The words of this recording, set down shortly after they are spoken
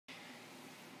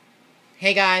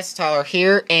Hey guys, Tyler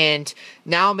here, and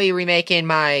now I'll be remaking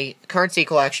my currency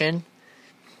collection,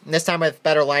 this time with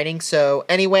better lighting. So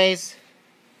anyways,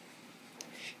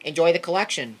 enjoy the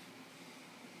collection.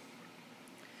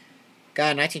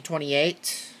 Got a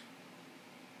 1928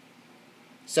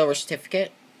 silver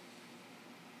certificate,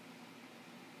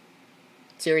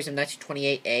 series of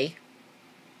 1928A.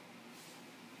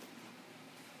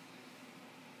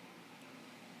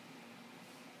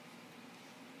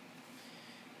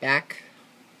 Back.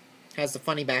 Has the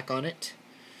funny back on it.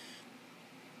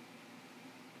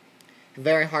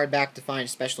 Very hard back to find,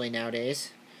 especially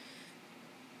nowadays.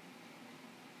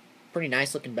 Pretty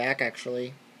nice looking back,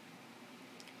 actually.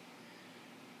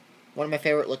 One of my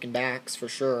favorite looking backs, for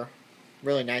sure.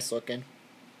 Really nice looking.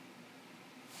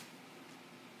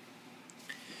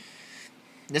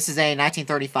 This is a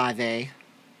 1935A.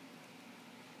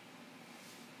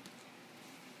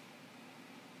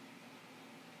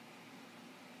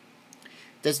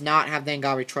 Does not have the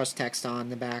Angari Trust text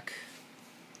on the back.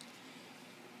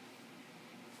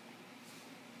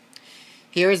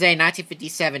 Here is a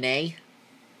 1957A.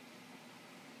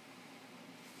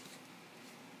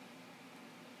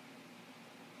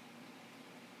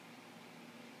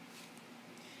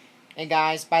 And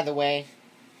guys, by the way,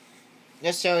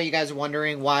 just so you guys are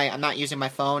wondering why I'm not using my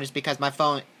phone, is because my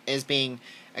phone is being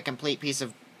a complete piece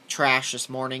of trash this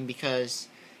morning because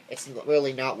it's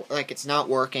really not, it's not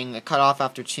working. It cut off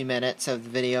after 2 minutes of the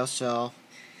video, so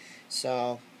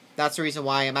that's the reason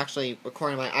why I'm actually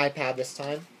recording my iPad this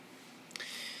time.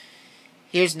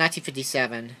 Here's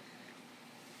 1957.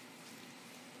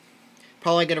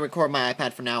 Probably going to record my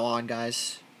iPad from now on,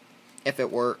 guys, if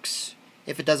it works.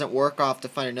 If it doesn't work, I'll have to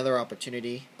find another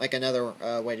opportunity, like another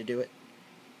way to do it.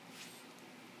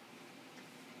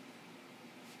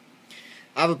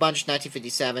 I have a bunch of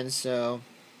 1957s, so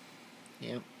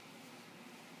yeah.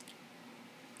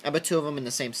 I put 2 of them in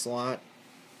the same slot.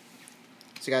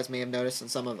 So you guys may have noticed in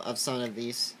some of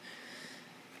these.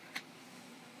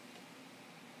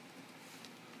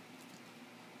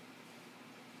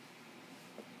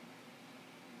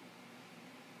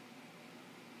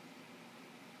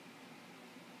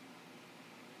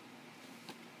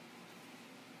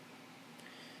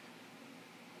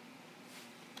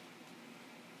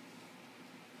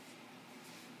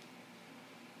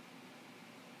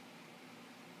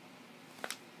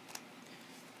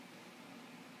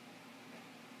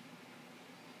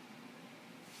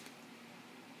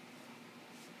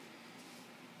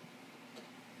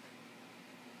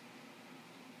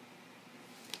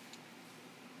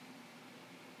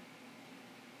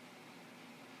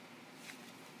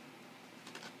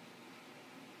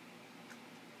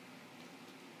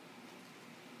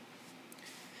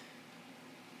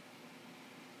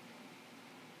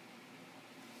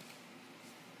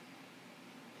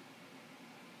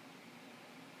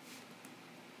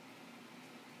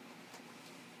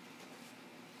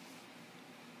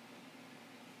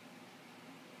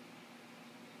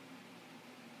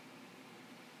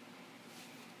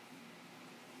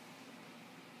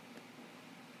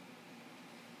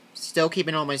 Still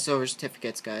keeping all my silver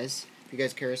certificates, guys. If you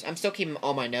guys are curious, I'm still keeping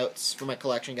all my notes for my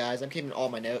collection, guys. I'm keeping all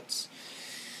my notes.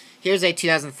 Here's a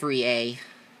 2003A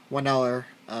 $1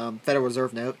 Federal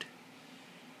Reserve note.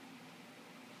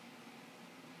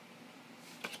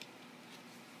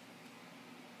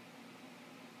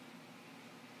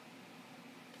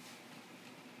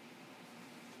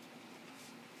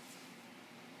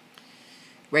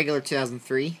 Regular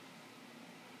 2003.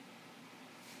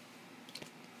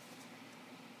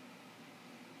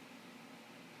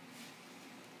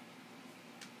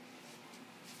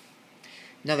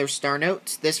 Another star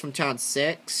note. This from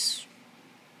 2006.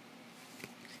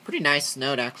 Pretty nice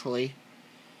note, actually.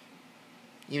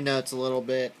 Even though it's a little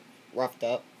bit roughed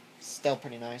up. Still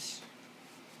pretty nice.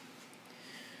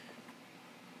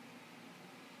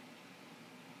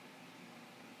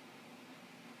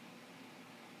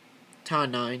 Ton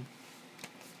 9.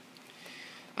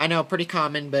 I know, pretty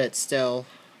common, but still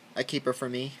a keeper for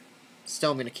me.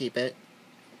 Still, I'm going to keep it.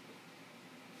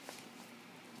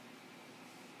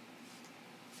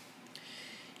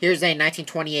 Here's a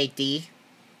 1928D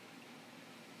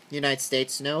United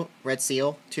States note, red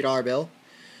seal, $2 bill.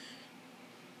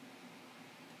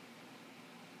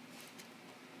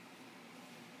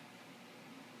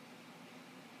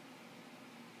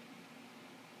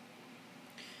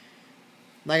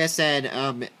 Like I said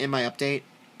in my update,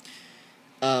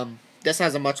 this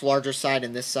has a much larger side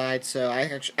than this side, so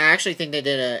I actually think they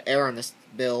did an error on this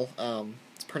bill.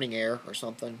 It's printing error or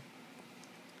something.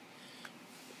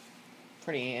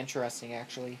 Pretty interesting,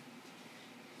 actually.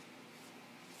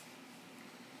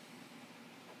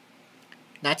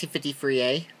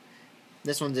 1953A.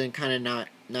 This one's in kind of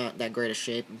not that great a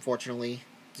shape, unfortunately,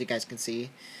 as you guys can see.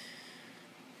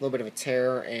 A little bit of a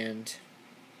tear and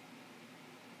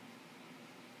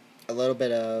a little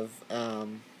bit of,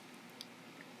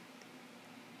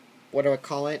 what do I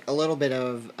call it? A little bit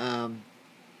of, trying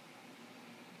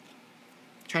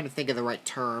to think of the right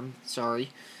term, sorry.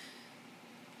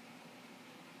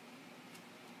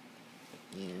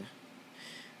 Yeah.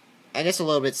 I guess a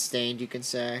little bit stained, you can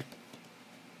say.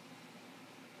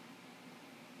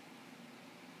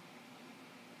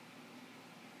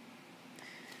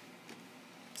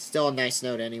 Still a nice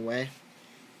note anyway.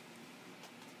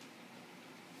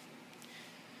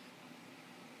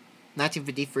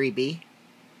 $19.53B.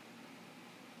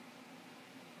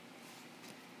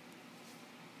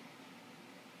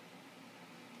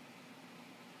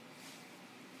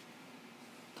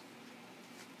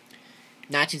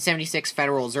 $1976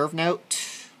 Federal Reserve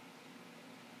note.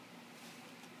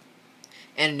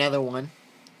 And another one.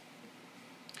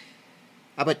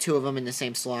 I'll put two of them in the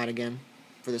same slot again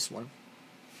for this one.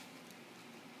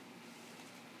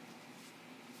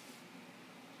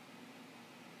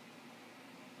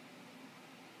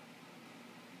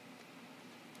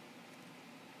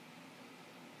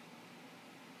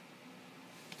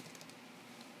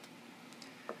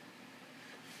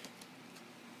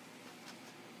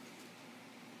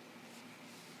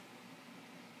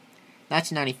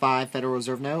 $19.95 Federal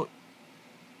Reserve note.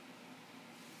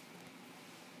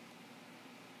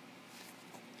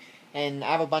 And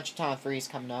I have a bunch of Tom 3s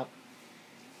coming up.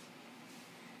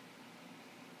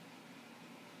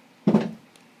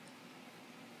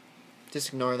 Just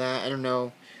ignore that. I don't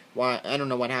know why. I don't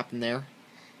know what happened there.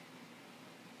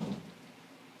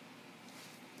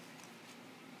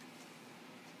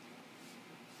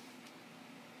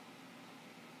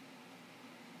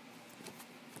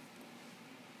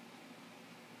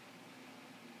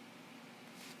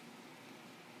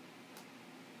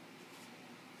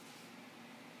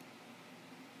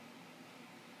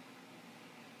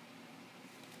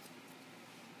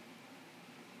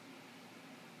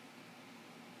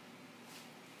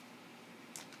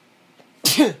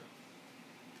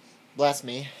 Bless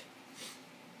me.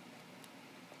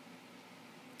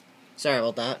 Sorry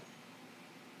about that.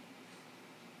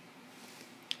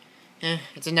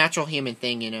 It's a natural human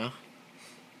thing, you know.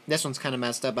 This one's kind of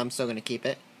messed up, but I'm still going to keep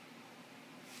it.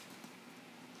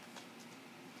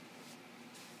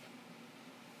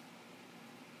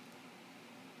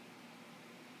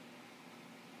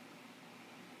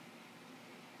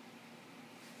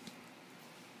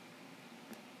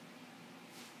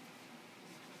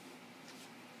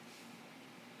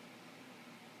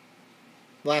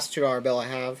 Last $2 bill I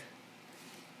have.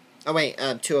 Oh wait,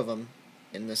 two of them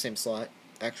in the same slot,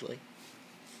 actually.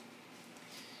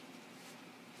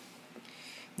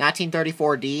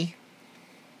 1934D.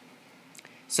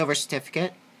 Silver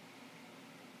certificate.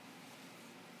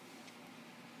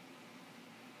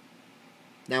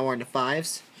 Now we're into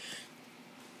fives.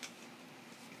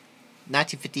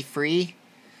 1953.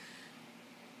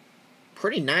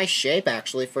 Pretty nice shape,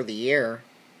 actually, for the year.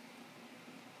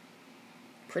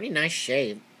 Pretty nice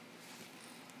shape.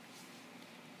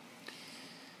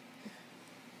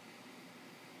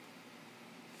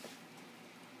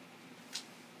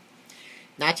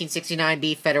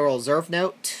 $1969B Federal Reserve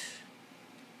note.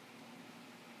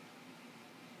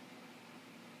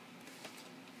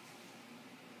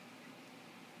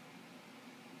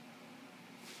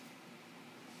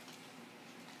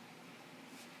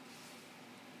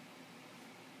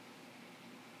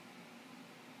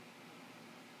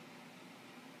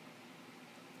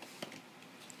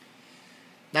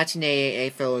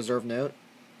 $1988 Federal Reserve note.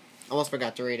 Almost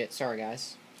forgot to read it. Sorry,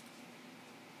 guys.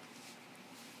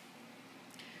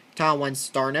 Taiwan 1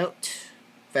 star note.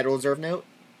 Federal Reserve note.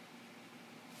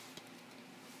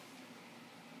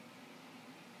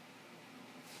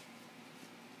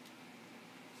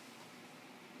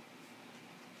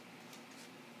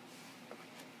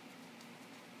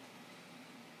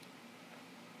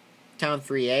 Taiwan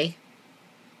 3A.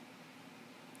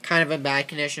 Kind of in bad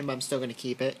condition, but I'm still going to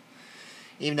keep it.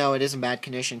 Even though it is in bad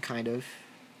condition, kind of.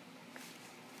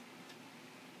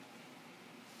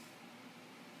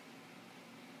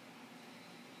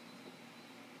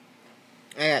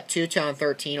 I got two Taiwan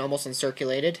 13 almost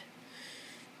uncirculated.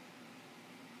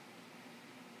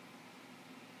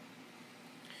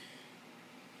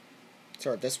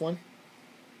 Start this one.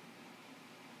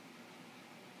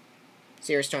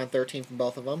 Series Taiwan 13 from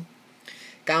both of them.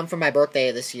 Got them for my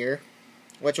birthday this year,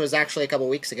 which was actually a couple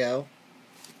weeks ago.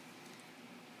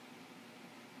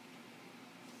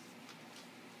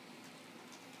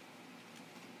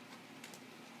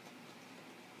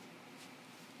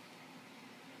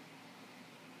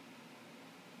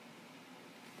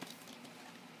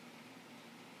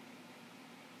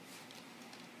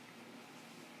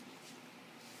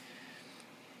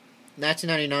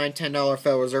 $19.99 $10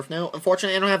 Federal Reserve note.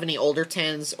 Unfortunately, I don't have any older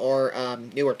 10s or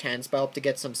newer 10s, but I hope to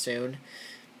get some soon.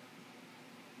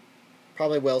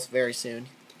 Probably will very soon.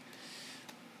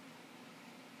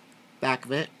 Back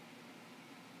of it.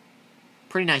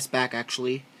 Pretty nice back,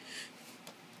 actually.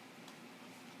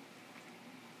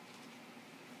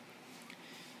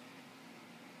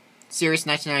 Series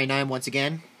 1999 once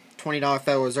again. $20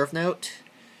 Federal Reserve note.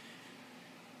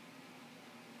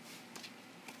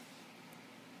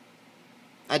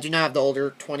 I do not have the older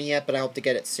 20 yet, but I hope to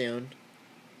get it soon.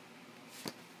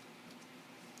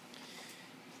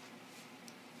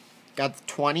 Got the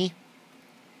 20.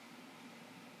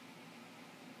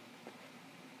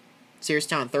 Series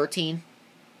Town 13.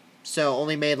 So,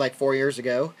 only made like 4 years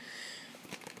ago.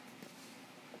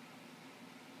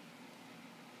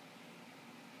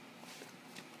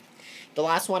 The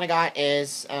last one I got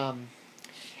is a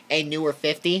newer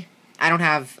 50. I don't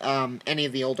have any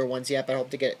of the older ones yet, but I hope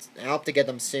to get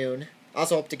them soon. I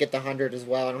also hope to get the 100 as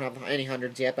well. I don't have any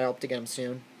 100s yet, but I hope to get them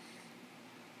soon.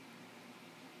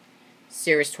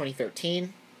 Series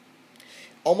 2013.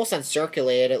 Almost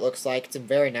uncirculated, it looks like. It's in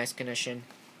very nice condition.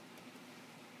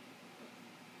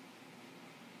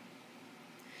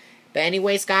 But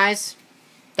anyways, guys,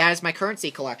 that is my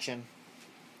currency collection.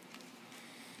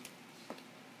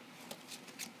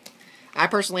 I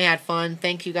personally had fun.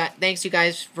 Thanks you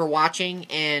guys for watching,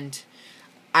 and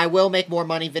I will make more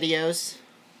money videos.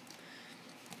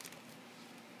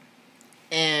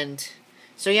 And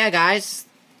so yeah, guys,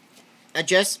 I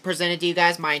just presented to you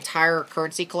guys my entire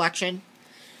currency collection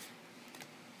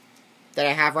that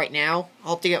I have right now. I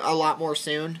hope to get a lot more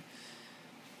soon.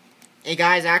 And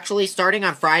guys, actually, starting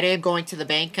on Friday, I'm going to the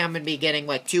bank. I'm going to be getting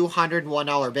like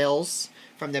 $201 bills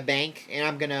from the bank, and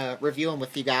I'm going to review them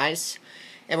with you guys.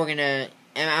 And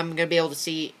I'm gonna be able to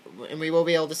see, and we will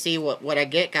be able to see what I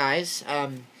get, guys.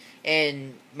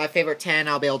 And my favorite 10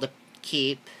 I'll be able to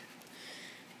keep,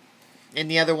 and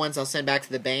the other ones I'll send back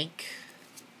to the bank.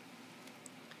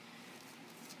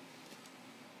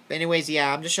 But anyways,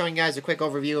 yeah, I'm just showing you guys a quick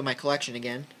overview of my collection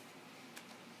again.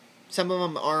 Some of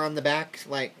them are on the back,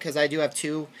 like, because I do have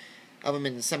 2 of them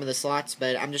in some of the slots,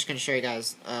 but I'm just gonna show you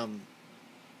guys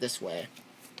this way.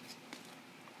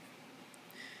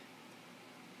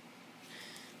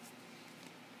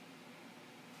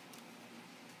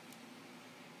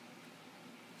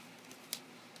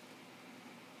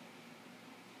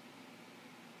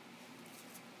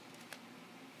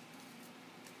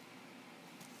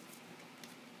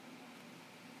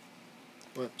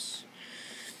 Whoops.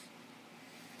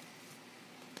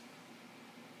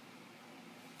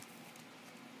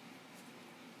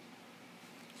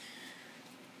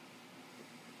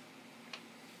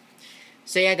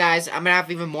 So yeah, guys, I'm gonna have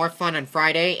even more fun on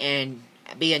Friday and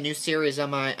be a new series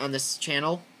on this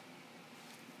channel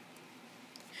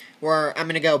where I'm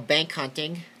gonna go bank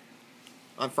hunting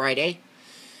on Friday,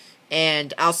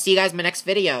 and I'll see you guys in my next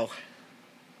video,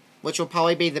 which will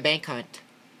probably be the bank hunt.